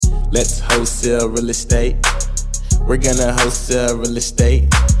Let's wholesale real estate. We're gonna wholesale real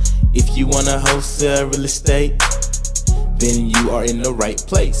estate. If you wanna wholesale real estate, then you are in the right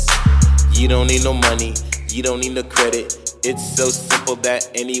place. You don't need no money, you don't need no credit. It's so simple that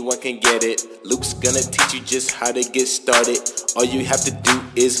anyone can get it. Luke's gonna teach you just how to get started. All you have to do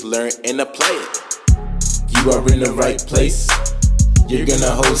is learn and apply it. You are in the right place. You're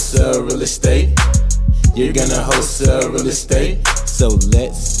gonna wholesale real estate. You're gonna wholesale real estate. So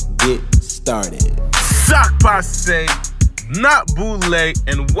let's get started. Sac passe, not boule,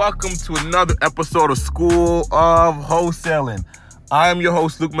 and welcome to another episode of School of Wholesaling. I am your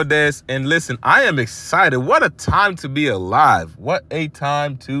host, Luke Mades, and listen, I am excited. What a time to be alive. What a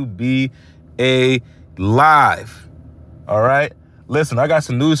time to be alive. All right? Listen, I got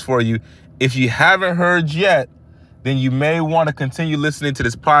some news for you. If you haven't heard yet, then you may want to continue listening to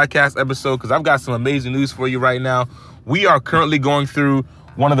this podcast episode because I've got some amazing news for you right now. We are currently going through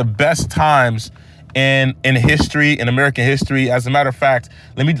one of the best times in history, in American history. As a matter of fact,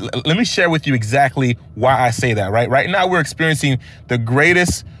 let me share with you exactly why I say that, right? Right now, we're experiencing the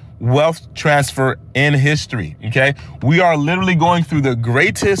greatest wealth transfer in history, okay? We are literally going through the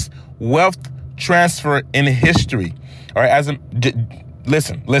greatest wealth transfer in history, all right?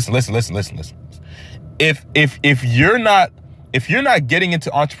 Listen. If you're not getting into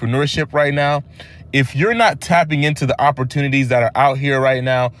entrepreneurship right now, if you're not tapping into the opportunities that are out here right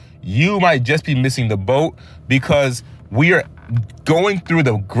now, you might just be missing the boat because we are going through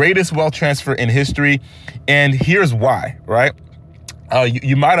the greatest wealth transfer in history. And here's why, right?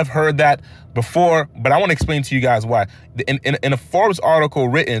 You might have heard that before, but I want to explain to you guys why. In a Forbes article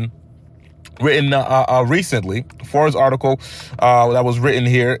written recently, Forbes article that was written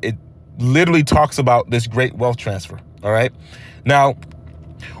here, it literally talks about this great wealth transfer, all right? Now,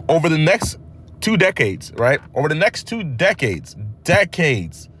 over the next 2 decades, right? Over the next 2 decades,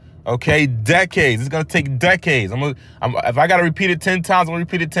 okay, decades. It's gonna take decades. If I gotta repeat it 10 times, I'm gonna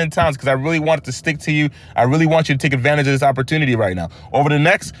repeat it 10 times because I really want it to stick to you. I really want you to take advantage of this opportunity right now. Over the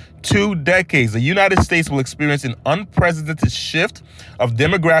next 2 decades, the United States will experience an unprecedented shift of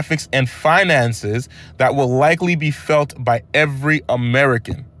demographics and finances that will likely be felt by every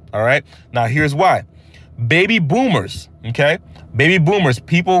American. All right. Now, here's why. Baby boomers, okay? Baby boomers,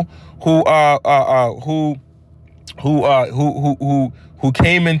 people who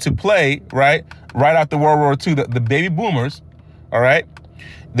came into play, right after World War II, the baby boomers, all right?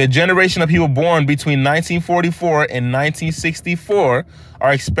 The generation of people born between 1944 and 1964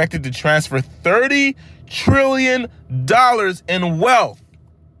 are expected to transfer $30 trillion in wealth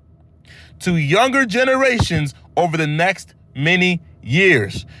to younger generations over the next many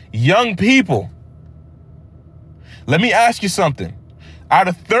years. Young people, let me ask you something. Out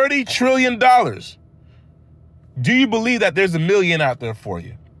of $30 trillion, do you believe that there's 1 million out there for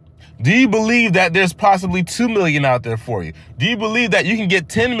you? Do you believe that there's possibly 2 million out there for you? Do you believe that you can get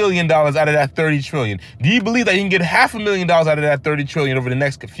 $10 million out of that 30 trillion? Do you believe that you can get $500,000 out of that 30 trillion over the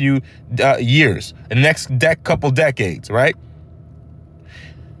next few years, the next couple decades, right?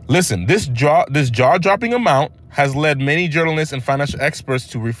 Listen, this jaw-dropping amount has led many journalists and financial experts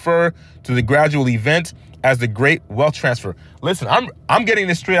to refer to the gradual event as the Great Wealth Transfer. Listen, I'm getting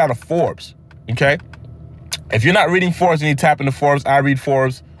this straight out of Forbes, okay? If you're not reading Forbes and you tap into Forbes, I read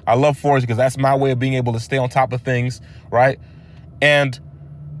Forbes. I love Forbes because that's my way of being able to stay on top of things, right? And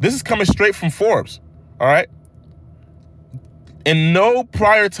this is coming straight from Forbes, all right? In no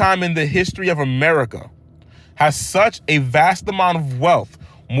prior time in the history of America has such a vast amount of wealth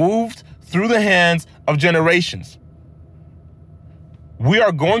moved through the hands of generations. We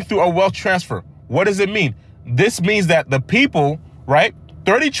are going through a wealth transfer. What does it mean? This means that the people, right,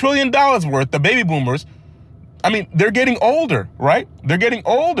 $30 trillion worth, the baby boomers, they're getting older, right? They're getting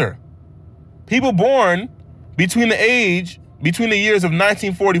older. People born between the years of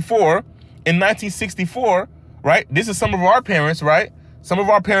 1944 and 1964, right? This is some of our parents, right? Some of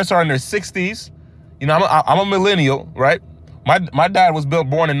our parents are in their 60s. You know, I'm a millennial, right? My dad was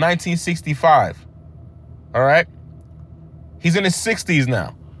born in 1965. All right? He's in his 60s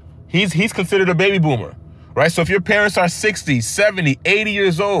now. He's considered a baby boomer, right? So if your parents are 60, 70, 80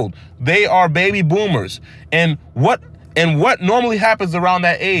 years old, they are baby boomers. And what normally happens around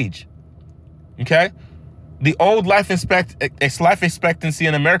that age? Okay? The old life expectancy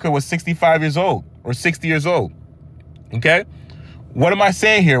in America was 65 years old or 60 years old. Okay? What am I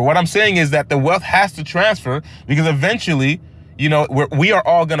saying here? What I'm saying is that the wealth has to transfer because eventually, you know, we are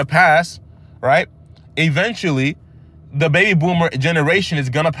all going to pass, right? Eventually, the baby boomer generation is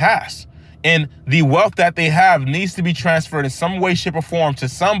going to pass. And the wealth that they have needs to be transferred in some way, shape, or form to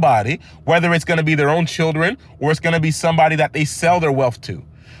somebody, whether it's going to be their own children or it's going to be somebody that they sell their wealth to.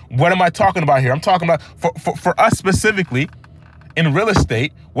 What am I talking about here? I'm talking about for us specifically in real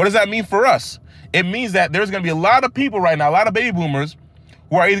estate. What does that mean for us? It means that there's going to be a lot of people right now, a lot of baby boomers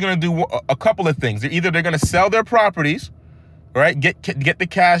who are either going to do a couple of things. They're going to sell their properties, right? Get the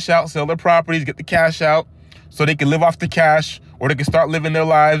cash out, sell their properties, get the cash out so they can live off the cash, or they can start living their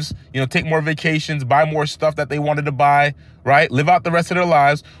lives, take more vacations, buy more stuff that they wanted to buy, right? Live out the rest of their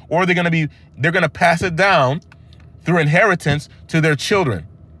lives. Or they're going to pass it down through inheritance to their children.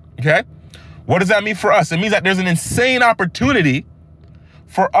 Okay? What does that mean for us? It means that there's an insane opportunity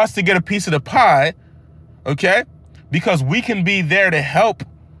for us to get a piece of the pie, okay? Because we can be there to help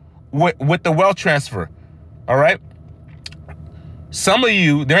with the wealth transfer, all right? Some of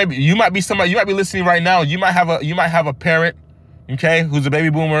you, you might be listening right now. You might have a parent, okay, who's a baby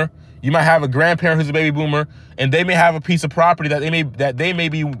boomer. You might have a grandparent who's a baby boomer, and they may have a piece of property that they may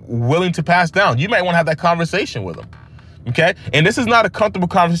be willing to pass down. You might want to have that conversation with them. Okay, and this is not a comfortable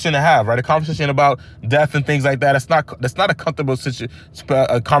conversation to have, right? A conversation about death and things like that. That's not a comfortable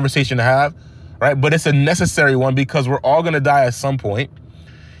conversation to have, right? But it's a necessary one because we're all gonna die at some point,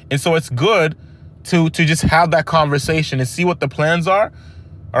 and so it's good to just have that conversation and see what the plans are.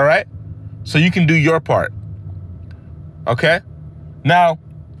 All right, so you can do your part. Okay, now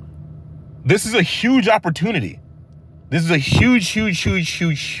this is a huge opportunity. This is a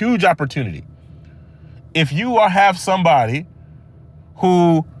huge opportunity. If you have somebody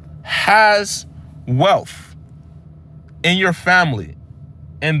who has wealth in your family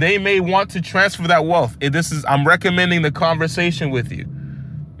and they may want to transfer that wealth, I'm recommending the conversation with you.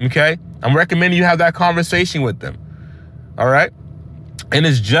 Okay? I'm recommending you have that conversation with them. All right? And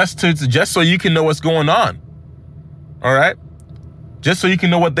it's just so you can know what's going on. All right? Just so you can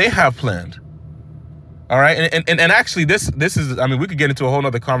know what they have planned. All right? And actually this is, we could get into a whole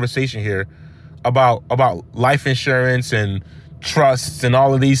nother conversation here about life insurance and trusts and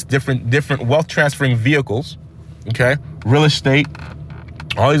all of these different wealth transferring vehicles, okay? Real estate,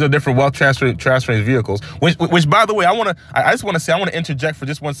 all these are different wealth transferring vehicles. Which by the way, I just want to interject for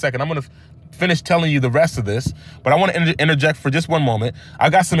just 1 second. I'm gonna finish telling you the rest of this, but I want to interject for just one moment. I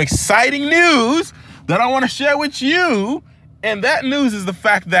got some exciting news that I want to share with you, and that news is the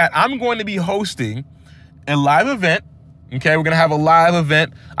fact that I'm going to be hosting a live event. Okay, we're going to have a live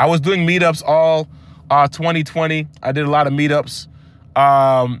event. I was doing meetups all 2020. I did a lot of meetups.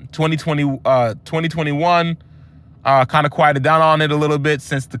 2021, kind of quieted down on it a little bit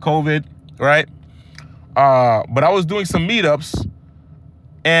since the COVID, right? But I was doing some meetups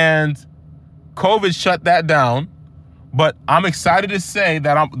and COVID shut that down. But I'm excited to say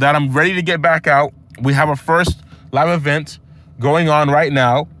that I'm ready to get back out. We have our first live event going on right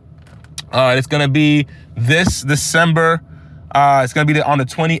now. It's going to be this December. It's going to be on the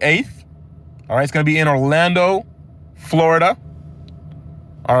 28th. All right. It's going to be in Orlando, Florida.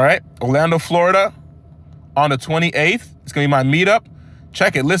 All right. Orlando, Florida on the 28th. It's going to be my meetup.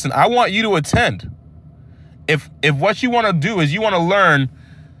 Check it. Listen, I want you to attend. If what you want to do is you want to learn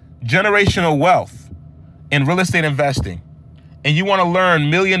generational wealth in real estate investing, and you want to learn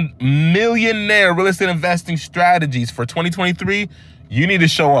millionaire real estate investing strategies for 2023, you need to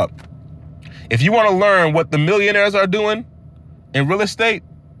show up. If you want to learn what the millionaires are doing in real estate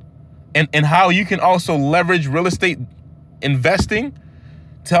and how you can also leverage real estate investing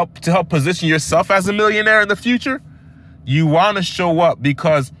to help position yourself as a millionaire in the future, you want to show up,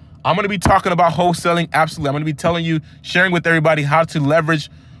 because I'm going to be talking about wholesaling. Absolutely. I'm going to be sharing with everybody how to leverage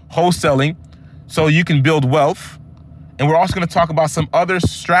wholesaling so you can build wealth. And we're also going to talk about some other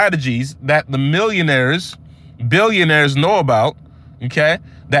strategies that the billionaires know about, okay,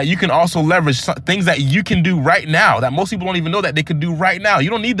 that you can also leverage, things that you can do right now that most people don't even know that they could do right now. You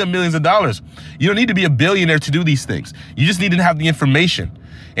don't need the millions of dollars. You don't need to be a billionaire to do these things. You just need to have the information.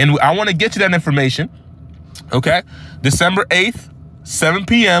 And I want to get you that information, okay? December 8th, 7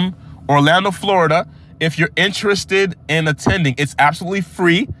 p.m., Orlando, Florida. If you're interested in attending, it's absolutely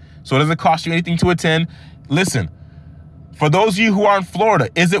free, so it doesn't cost you anything to attend. Listen, for those of you who are in Florida,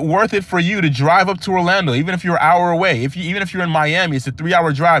 is it worth it for you to drive up to Orlando, even if you're an hour away? Even if you're in Miami, it's a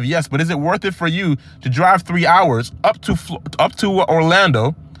 3-hour drive, yes, but is it worth it for you to drive 3 hours up to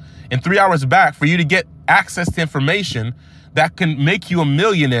Orlando and 3 hours back for you to get access to information that can make you a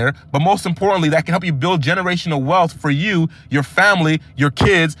millionaire, but most importantly, that can help you build generational wealth for you, your family, your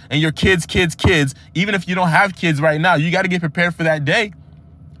kids, and your kids' kids' kids? Even if you don't have kids right now, you got to get prepared for that day.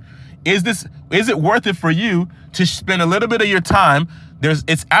 Is it worth it for you to spend a little bit of your time?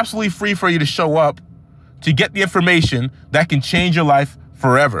 It's absolutely free for you to show up to get the information that can change your life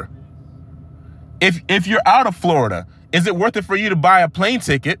forever. If you're out of Florida, is it worth it for you to buy a plane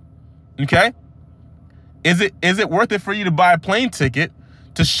ticket? Okay? Is it worth it for you to buy a plane ticket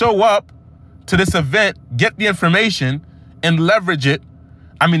to show up to this event, get the information, and leverage it,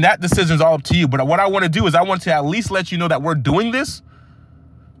 I mean, that decision is all up to you. But what I want to do is I want to at least let you know that we're doing this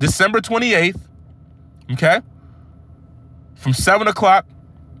December 28th, okay, from 7 o'clock.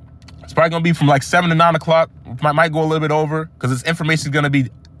 It's probably going to be from like 7 to 9 o'clock. Might go a little bit over because this information is going to be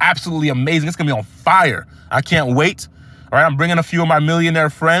absolutely amazing. It's going to be on fire. I can't wait. All right, I'm bringing a few of my millionaire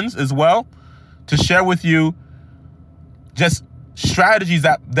friends as well to share with you just strategies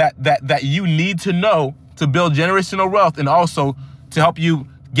that you need to know to build generational wealth and also to help you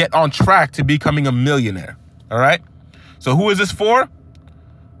get on track to becoming a millionaire. All right. So who is this for?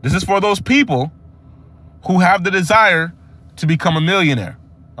 This is for those people who have the desire to become a millionaire.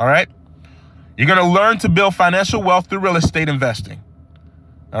 All right. You're going to learn to build financial wealth through real estate investing.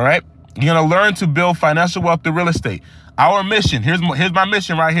 All right. You're going to learn to build financial wealth through real estate. Our mission, here's my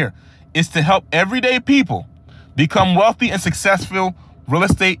mission right here, is to help everyday people become wealthy and successful real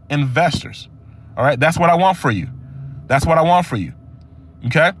estate investors. All right. That's what I want for you. That's what I want for you.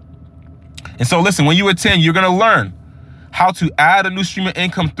 Okay. And so listen, when you attend, you're going to learn how to add a new stream of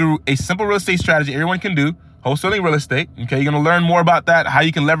income through a simple real estate strategy everyone can do, wholesaling real estate. Okay. You're going to learn more about that, how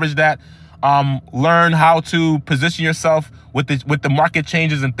you can leverage that. Learn how to position yourself with the market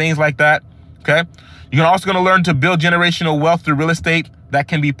changes and things like that. Okay. You're also going to learn to build generational wealth through real estate that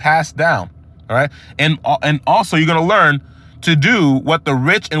can be passed down. All right. And also you're going to learn to do what the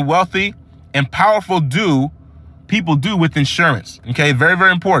rich and wealthy and powerful people do with insurance. Okay. Very,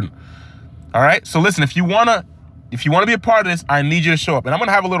 very important. All right. So listen, if you want to be a part of this, I need you to show up. And I'm going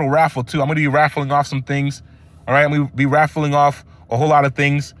to have a little raffle too. I'm going to be raffling off some things. All right. I'm going to be raffling off a whole lot of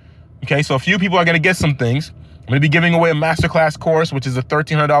things. Okay. So a few people are going to get some things. I'm going to be giving away a masterclass course, which is a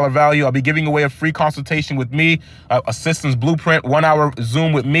 $1,300 value. I'll be giving away a free consultation with me, a systems blueprint, 1 hour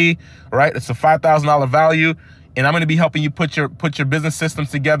Zoom with me. All right. It's a $5,000 value. And I'm going to be helping you put your business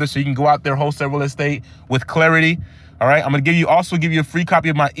systems together so you can go out there, wholesale real estate with clarity. All right. I'm going to give you a free copy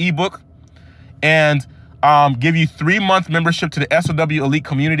of my ebook and give you 3-month membership to the SOW Elite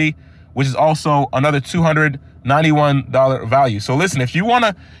Community, which is also another $291 value. So listen, if you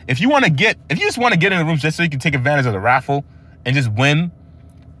just want to get in the room just so you can take advantage of the raffle and just win,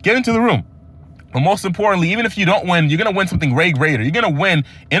 get into the room. But most importantly, even if you don't win, you're going to win something way greater. You're going to win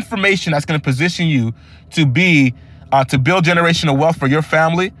information that's going to position you to build generational wealth for your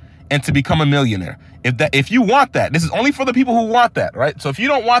family and to become a millionaire. If you want that, this is only for the people who want that, right? So if you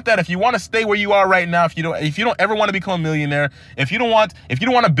don't want that, if you want to stay where you are right now, if you don't ever want to become a millionaire, if you don't want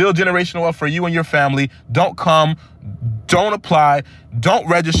to build generational wealth for you and your family, don't come, don't apply, don't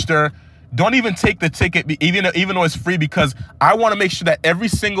register, don't even take the ticket, even though it's free, because I want to make sure that every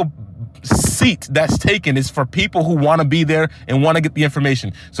single seat that's taken is for people who want to be there and want to get the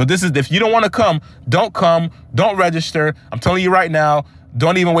information. So if you don't want to come, don't register. I'm telling you right now,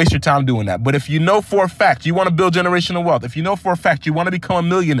 don't even waste your time doing that. But if you know for a fact you want to build generational wealth, if you know for a fact you want to become a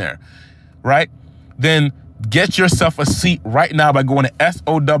millionaire, right, then get yourself a seat right now by going to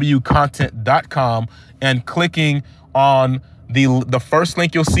SOWcontent.com and clicking on the first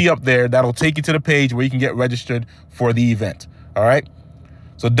link you'll see up there. That'll take you to the page where you can get registered for the event. All right.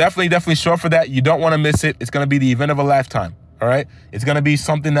 So definitely show up for that. You don't want to miss it. It's going to be the event of a lifetime. All right. It's going to be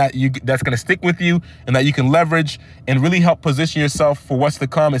something that's going to stick with you and that you can leverage and really help position yourself for what's to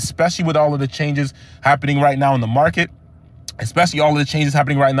come, especially with all of the changes happening right now in the market, especially all of the changes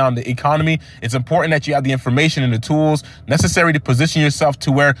happening right now in the economy. It's important that you have the information and the tools necessary to position yourself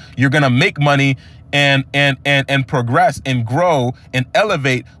to where you're going to make money and progress and grow and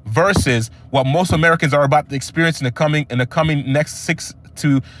elevate versus what most Americans are about to experience in the coming next 6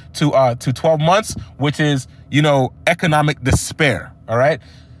 to 12 months, which is, economic despair. All right.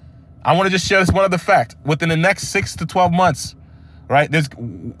 I want to just share this one other fact. Within the next 6 to 12 months, right, there's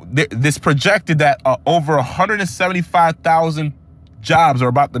projected that over 175,000 jobs are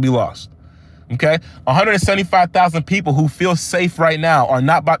about to be lost. Okay. 175,000 people who feel safe right now are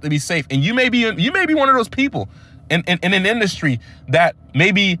not about to be safe. And you may be one of those people in an industry that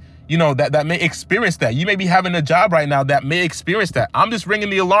maybe, that may experience that. You may be having a job right now that may experience that. I'm just ringing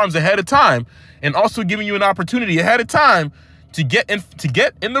the alarms ahead of time and also giving you an opportunity ahead of time to get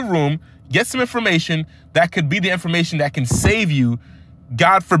in the room, get some information that could be the information that can save you.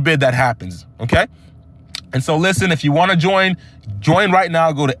 God forbid that happens. Okay. And so listen, if you want to join right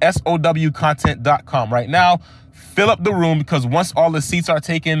now, go to SOWcontent.com right now, fill up the room, because once all the seats are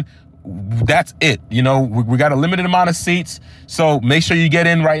taken, that's it. We got a limited amount of seats. So make sure you get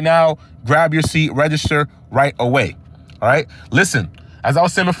in right now, grab your seat, register right away. All right. Listen, as I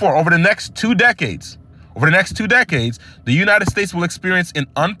was saying before, over the next 2 decades, Over the next 2 decades, the United States will experience an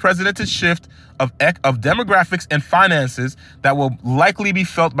unprecedented shift of demographics and finances that will likely be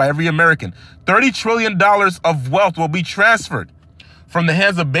felt by every American. $30 trillion of wealth will be transferred from the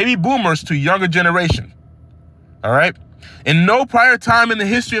hands of baby boomers to younger generation. All right? In no prior time in the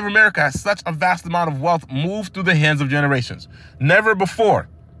history of America has such a vast amount of wealth moved through the hands of generations. Never before.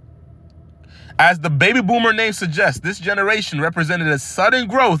 As the baby boomer name suggests, this generation represented a sudden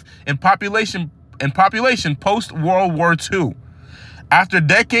growth in population post-World War II. After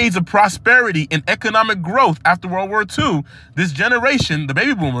decades of prosperity and economic growth after World War II, this generation, the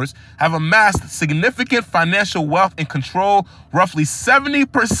baby boomers, have amassed significant financial wealth and control roughly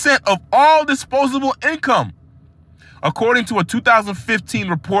 70% of all disposable income, according to a 2015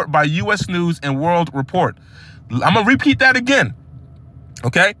 report by U.S. News and World Report. I'm going to repeat that again,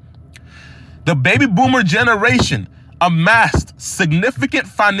 okay? The baby boomer generation amassed significant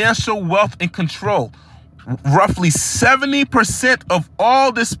financial wealth and control, roughly 70% of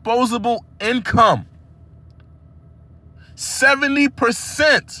all disposable income.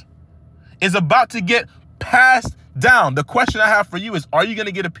 70% is about to get passed down. The question I have for you is, are you going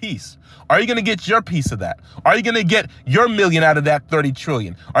to get a piece? Are you going to get your piece of that? Are you going to get your million out of that 30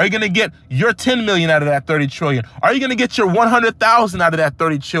 trillion? Are you going to get your 10 million out of that 30 trillion? Are you going to get your 100,000 out of that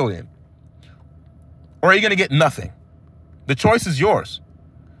 30 trillion? Or are you going to get nothing? The choice is yours.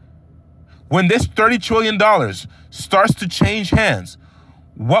 When this $30 trillion starts to change hands,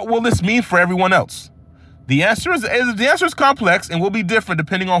 what will this mean for everyone else? The answer is complex and will be different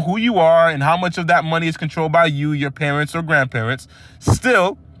depending on who you are and how much of that money is controlled by you, your parents, or grandparents.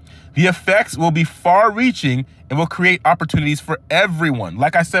 Still, the effects will be far-reaching and will create opportunities for everyone.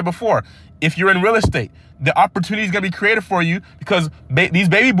 Like I said before, if you're in real estate, the opportunity is going to be created for you because these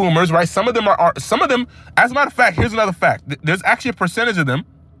baby boomers, right? Some of them, as a matter of fact, here's another fact. There's actually a percentage of them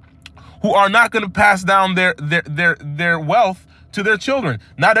who are not going to pass down their wealth to their children.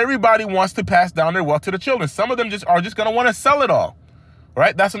 Not everybody wants to pass down their wealth to the children. Some of them are just going to want to sell it all,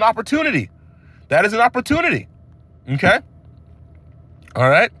 right? That's an opportunity. That is an opportunity. Okay? All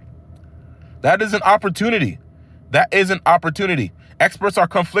right? That is an opportunity. That is an opportunity. Experts are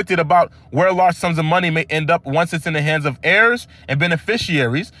conflicted about where large sums of money may end up once it's in the hands of heirs and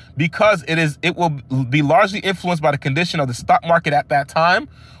beneficiaries, because it will be largely influenced by the condition of the stock market at that time,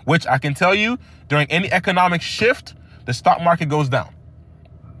 which I can tell you, during any economic shift, the stock market goes down,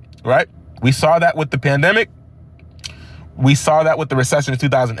 right? We saw that with the pandemic. We saw that with the recession in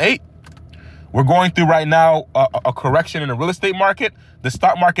 2008. We're going through right now a correction in the real estate market. The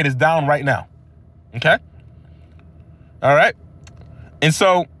stock market is down right now, okay? All right? And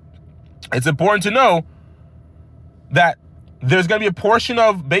so it's important to know that there's going to be a portion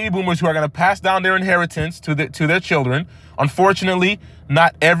of baby boomers who are going to pass down their inheritance to their children. Unfortunately,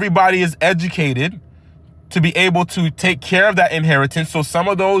 not everybody is educated to be able to take care of that inheritance. So some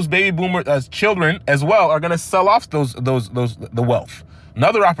of those baby boomer children as well are going to sell off the wealth.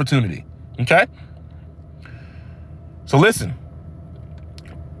 Another opportunity. Okay? So listen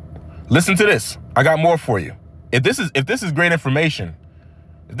to this. I got more for you. If this is great information,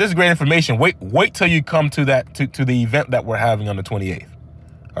 wait till you come to the event that we're having on the 28th.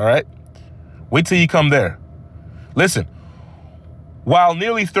 All right? Wait till you come there. Listen, while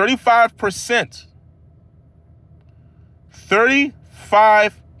nearly 35%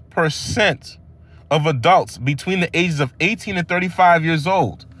 of adults between the ages of 18 and 35 years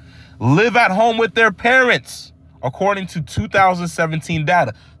old live at home with their parents, according to 2017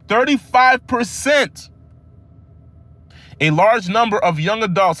 data. 35%. A large number of young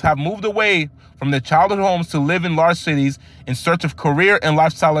adults have moved away from their childhood homes to live in large cities in search of career and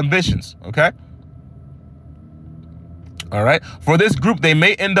lifestyle ambitions, okay? All right? For this group, they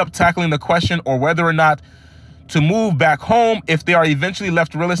may end up tackling the question or whether or not to move back home if they are eventually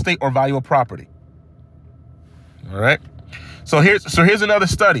left real estate or valuable property. All right? So here's another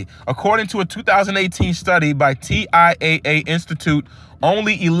study. According to a 2018 study by TIAA Institute,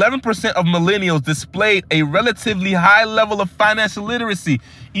 only 11% of millennials displayed a relatively high level of financial literacy.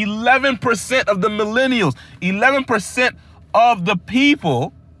 11% of the millennials, 11% of the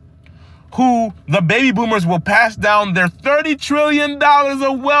people who the baby boomers will pass down their $30 trillion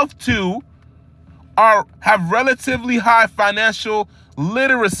of wealth to have relatively high financial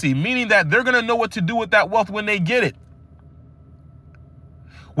literacy, meaning that they're going to know what to do with that wealth when they get it.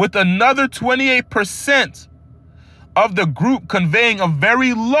 With another 28% of the group conveying a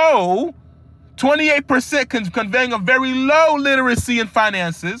very low, 28% conveying a very low literacy in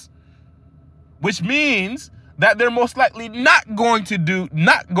finances, which means that they're most likely not going to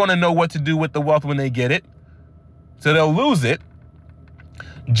know what to do with the wealth when they get it. So they'll lose it.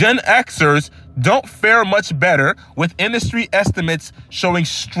 Gen Xers don't fare much better, with industry estimates showing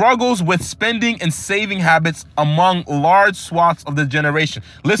struggles with spending and saving habits among large swaths of the generation.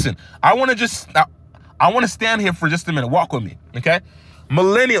 Listen, I want to stand here for just a minute. Walk with me, okay?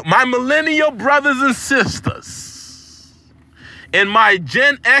 My millennial brothers and sisters, and my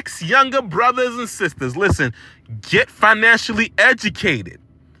Gen X younger brothers and sisters, listen, get financially educated,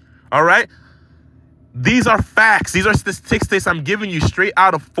 all right? These are facts. These are statistics I'm giving you straight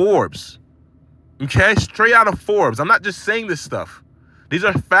out of Forbes. Okay? Straight out of Forbes. I'm not just saying this stuff. These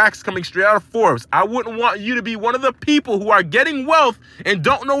are facts coming straight out of Forbes. I wouldn't want you to be one of the people who are getting wealth and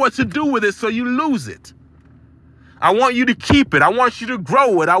don't know what to do with it, so you lose it. I want you to keep it. I want you to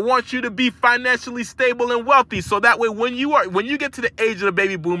grow it. I want you to be financially stable and wealthy, so that way when you get to the age of the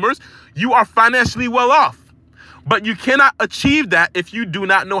baby boomers, you are financially well off. But you cannot achieve that if you do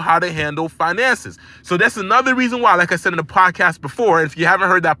not know how to handle finances. So that's another reason why, like I said in the podcast before, and if you haven't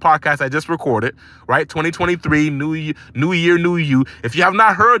heard that podcast I just recorded, right? 2023, new year, new you. If you have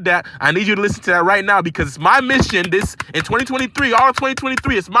not heard that, I need you to listen to that right now, because it's my mission in 2023, all of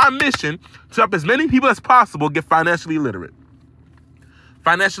 2023, it's my mission to help as many people as possible get financially literate,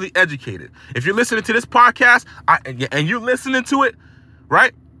 financially educated. If you're listening to this podcast and you're listening to it,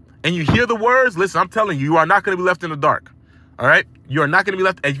 right? And you hear the words, listen, I'm telling you, you are not going to be left in the dark. All right? You are not going to be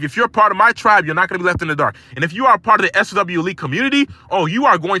left. If you're a part of my tribe, you're not going to be left in the dark. And if you are a part of the SOW Elite community, you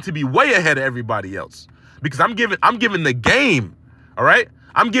are going to be way ahead of everybody else. Because I'm giving the game. All right?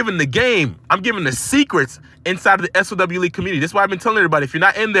 I'm giving the game. I'm giving the secrets inside of the SOW Elite community. That's why I've been telling everybody, if you're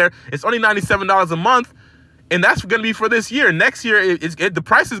not in there, it's only $97 a month. And that's going to be for this year. Next year, the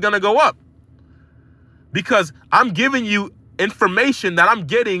price is going to go up. Because I'm giving you information that I'm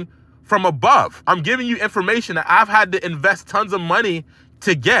getting from above. I'm giving you information that I've had to invest tons of money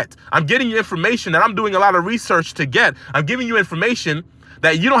to get. I'm getting you information that I'm doing a lot of research to get. I'm giving you information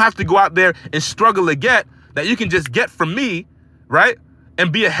that you don't have to go out there and struggle to get, that you can just get from me, right?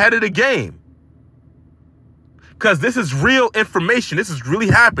 And be ahead of the game. Because this is real information. This is really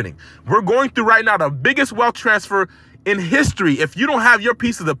happening. We're going through right now the biggest wealth transfer in history. If you don't have your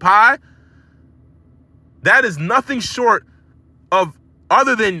piece of the pie, that is nothing short of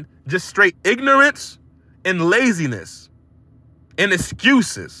other than just straight ignorance and laziness and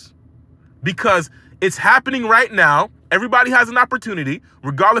excuses, because it's happening right now. Everybody has an opportunity,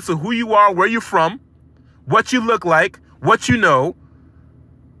 regardless of who you are, where you're from, what you look like, what you know.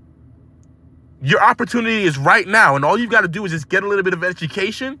 Your opportunity is right now, and all you've got to do is just get a little bit of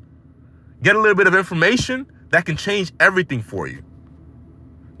education, get a little bit of information that can change everything for you.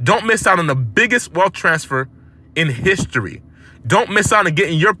 Don't miss out on the biggest wealth transfer in history. Don't miss out on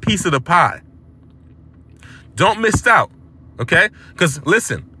getting your piece of the pie. Don't miss out, okay? Because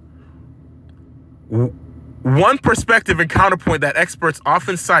listen, one perspective and counterpoint that experts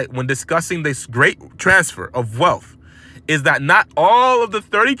often cite when discussing this great transfer of wealth is that not all of the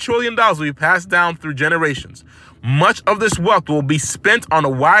 $30 trillion will be passed down through generations. Much of this wealth will be spent on a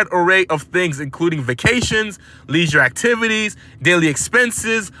wide array of things, including vacations, leisure activities, daily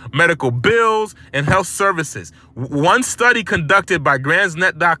expenses, medical bills, and health services. One study conducted by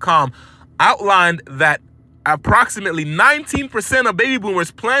Grandsnet.com outlined that approximately 19% of baby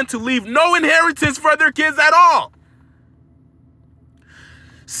boomers plan to leave no inheritance for their kids at all.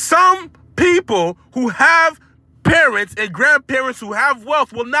 Some people who have parents and grandparents who have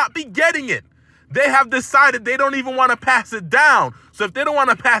wealth will not be getting it. They have decided they don't even want to pass it down. So if they don't want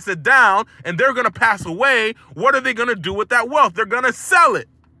to pass it down and they're going to pass away, what are they going to do with that wealth? They're going to sell it.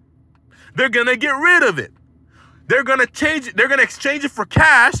 They're going to get rid of it. They're going to change it. They're going to exchange it for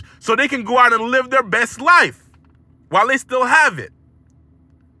cash so they can go out and live their best life while they still have it.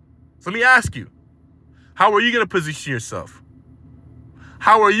 So let me ask you, how are you going to position yourself?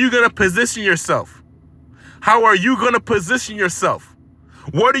 How are you going to position yourself? How are you going to position yourself?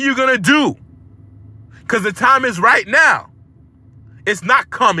 What are you going to do? Because the time is right now. It's not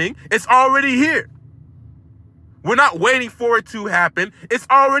coming. It's already here. We're not waiting for it to happen. It's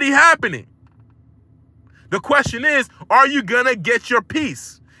already happening. The question is, are you going to get your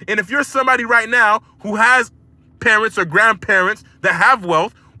piece? And if you're somebody right now who has parents or grandparents that have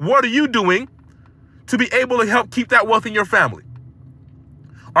wealth, what are you doing to be able to help keep that wealth in your family?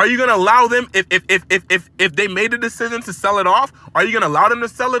 Are you going to allow them, if they made a decision to sell it off, are you going to allow them to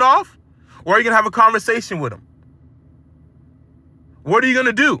sell it off? Or are you going to have a conversation with them? What are you going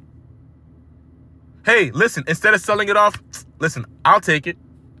to do? Hey, listen, instead of selling it off, listen, I'll take it.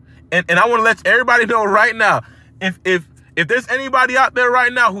 And I want to let everybody know right now, if there's anybody out there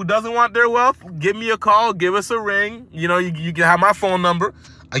right now who doesn't want their wealth, give me a call, give us a ring. You know, you can have my phone number.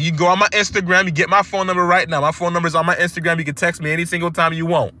 You can go on my Instagram. You get my phone number right now. My phone number is on my Instagram. You can text me any single time you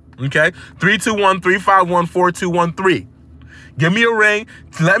want. Okay? 321-351-4213. Give me a ring.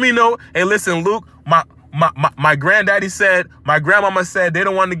 Let me know. Hey, listen, Luke, my granddaddy said, my grandmama said they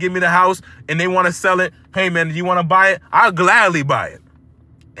don't want to give me the house and they want to sell it. Hey, man, do you want to buy it? I'll gladly buy it.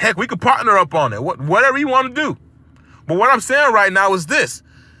 Heck, we could partner up on it. Whatever you want to do. But what I'm saying right now is this.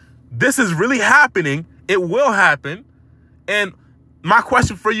 This is really happening. It will happen. And my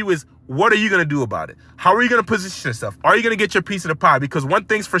question for you is, what are you going to do about it? How are you going to position yourself? Are you going to get your piece of the pie? Because one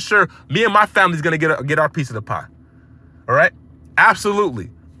thing's for sure, me and my family is going to get our piece of the pie. All right? Absolutely.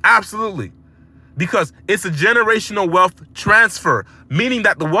 Absolutely. Because it's a generational wealth transfer, meaning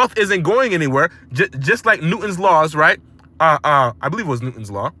that the wealth isn't going anywhere, just like Newton's laws, right? I believe it was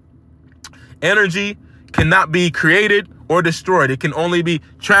Newton's law. Energy cannot be created or destroyed. It can only be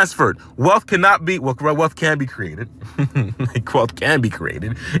transferred. Wealth cannot be, wealth can be created. Wealth can be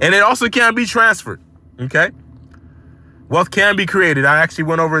created. And it also can be transferred. Okay? Wealth can be created. I actually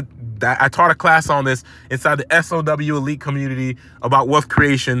went over, I taught a class on this inside the SOW elite community about wealth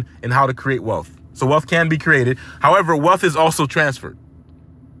creation and how to create wealth. So wealth can be created. However, wealth is also transferred.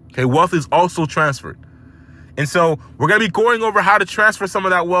 Okay? Wealth is also transferred. And so we're going to be going over how to transfer some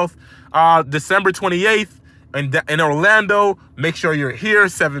of that wealth December 28th in Orlando. Make sure you're here,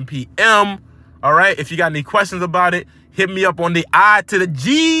 7 p.m. All right. If you got any questions about it, hit me up on the I to the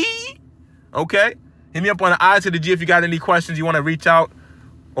G. Okay. Hit me up on the I to the G if you got any questions, you want to reach out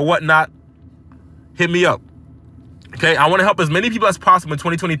or whatnot. Hit me up. Okay. I want to help as many people as possible in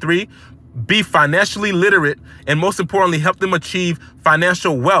 2023 be financially literate and, most importantly, help them achieve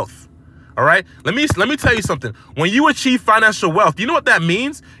financial wealth. All right. Let me tell you something. When you achieve financial wealth, you know what that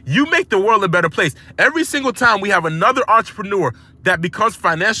means? You make the world a better place. Every single time we have another entrepreneur that becomes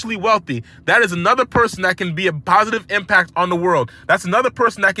financially wealthy, that is another person that can be a positive impact on the world. That's another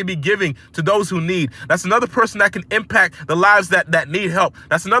person that can be giving to those who need. That's another person that can impact the lives that need help.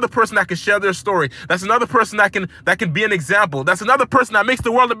 That's another person that can share their story. That's another person that can be an example. That's another person that makes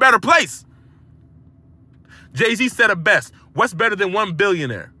the world a better place. Jay-Z said it best. What's better than one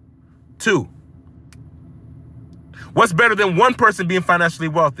billionaire? 2. What's better than one person being financially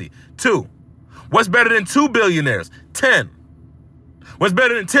wealthy? 2. What's better than 2 billionaires? 10. What's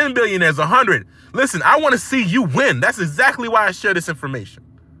better than 10 billionaires? 100. Listen, I want to see you win. That's exactly why I share this information.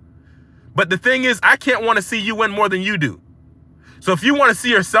 But the thing is, I can't want to see you win more than you do. So if you want to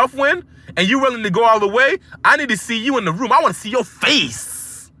see yourself win and you're willing to go all the way, I need to see you in the room. I want to see your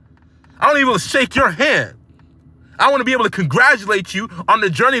face. I don't even want to shake your hand. I want to be able to congratulate you on the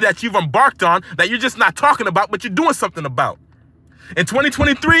journey that you've embarked on, that you're just not talking about, but you're doing something about. In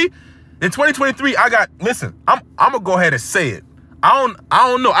 2023, listen, I'm gonna go ahead and say it. I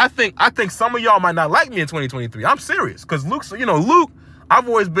don't know. I think some of y'all might not like me in 2023. I'm serious, because Luke, I've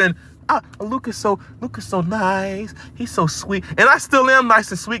always been, Luke is so nice. He's so sweet, and I still am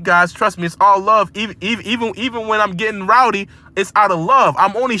nice and sweet, guys. Trust me, it's all love. Even when I'm getting rowdy, it's out of love.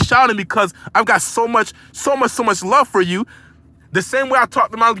 I'm only shouting because I've got so much love for you. The same way I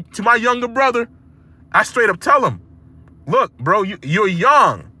talk to my younger brother, I straight up tell him, look, bro, you're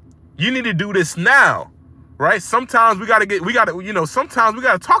young. You need to do this now, right? Sometimes we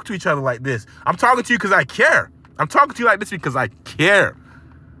gotta talk to each other like this. I'm talking to you because I care. I'm talking to you like this because I care.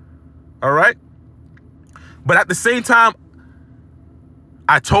 All right? But at the same time,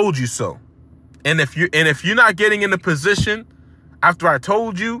 I told you so. And if you're not getting in the position after I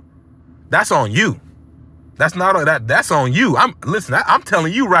told you, that's on you. That's on you. I'm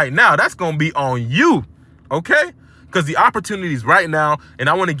telling you right now, that's going to be on you. Okay? Because the opportunity is right now, and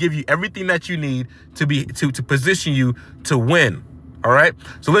I want to give you everything that you need to position you to win. All right?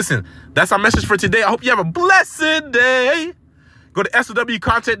 So listen, that's our message for today. I hope you have a blessed day. Go to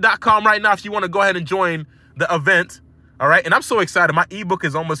SOWcontent.com right now if you want to go ahead and join the event. All right. And I'm so excited. My ebook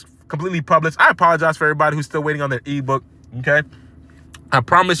is almost completely published. I apologize for everybody who's still waiting on their ebook. Okay. I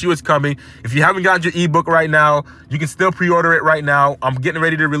promise you it's coming. If you haven't got your ebook right now, you can still pre-order it right now. I'm getting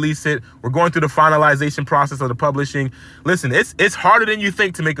ready to release it. We're going through the finalization process of the publishing. Listen, it's harder than you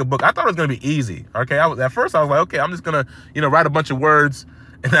think to make a book. I thought it was going to be easy. Okay. At first I was like, okay, I'm just going to, write a bunch of words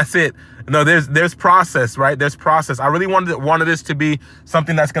and that's it. No, there's process, right? There's process. I really wanted this to be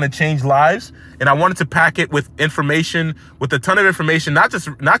something that's going to change lives, and I wanted to pack it with information, with a ton of information, not just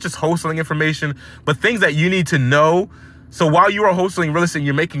wholesaling information, but things that you need to know. So while you are wholesaling real estate,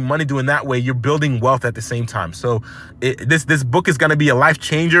 you're making money doing that way, you're building wealth at the same time. So this book is going to be a life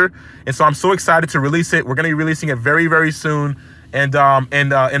changer, and so I'm so excited to release it. We're going to be releasing it very, very soon. And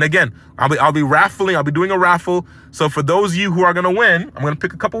again, I'll be raffling. I'll be doing a raffle. So for those of you who are going to win, I'm going to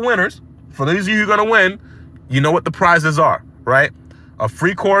pick a couple winners. For those of you who are going to win, you know what the prizes are, right? a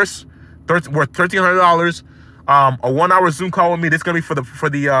free course worth $1,300. A 1-hour Zoom call with me. This is gonna be for the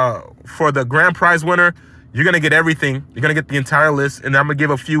grand prize winner. You're gonna get everything. You're gonna get the entire list, and I'm gonna give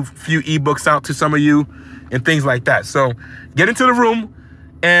a few ebooks out to some of you and things like that. So get into the room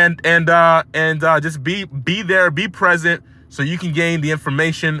and just be there, be present, so you can gain the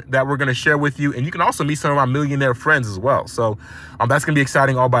information that we're gonna share with you, and you can also meet some of my millionaire friends as well. So that's gonna be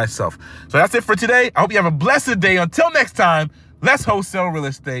exciting all by itself. So that's it for today. I hope you have a blessed day. Until next time, let's wholesale real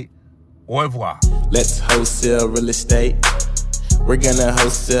estate. Au revoir. Let's wholesale real estate. We're gonna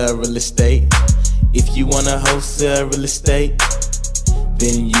wholesale real estate. If you wanna wholesale real estate,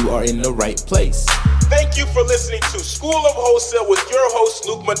 then you are in the right place. Thank you for listening to School of Wholesale with your host,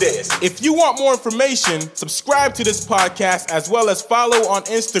 Luke Madeus. If you want more information, subscribe to this podcast as well as follow on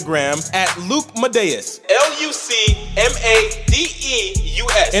Instagram at Luke Madeus. LucMadeus.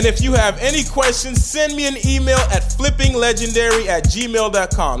 And if you have any questions, send me an email at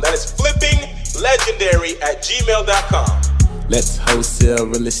flippinglegendary@gmail.com. That is flippinglegendary@gmail.com. Let's wholesale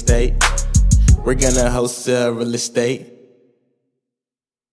real estate. We're gonna wholesale real estate.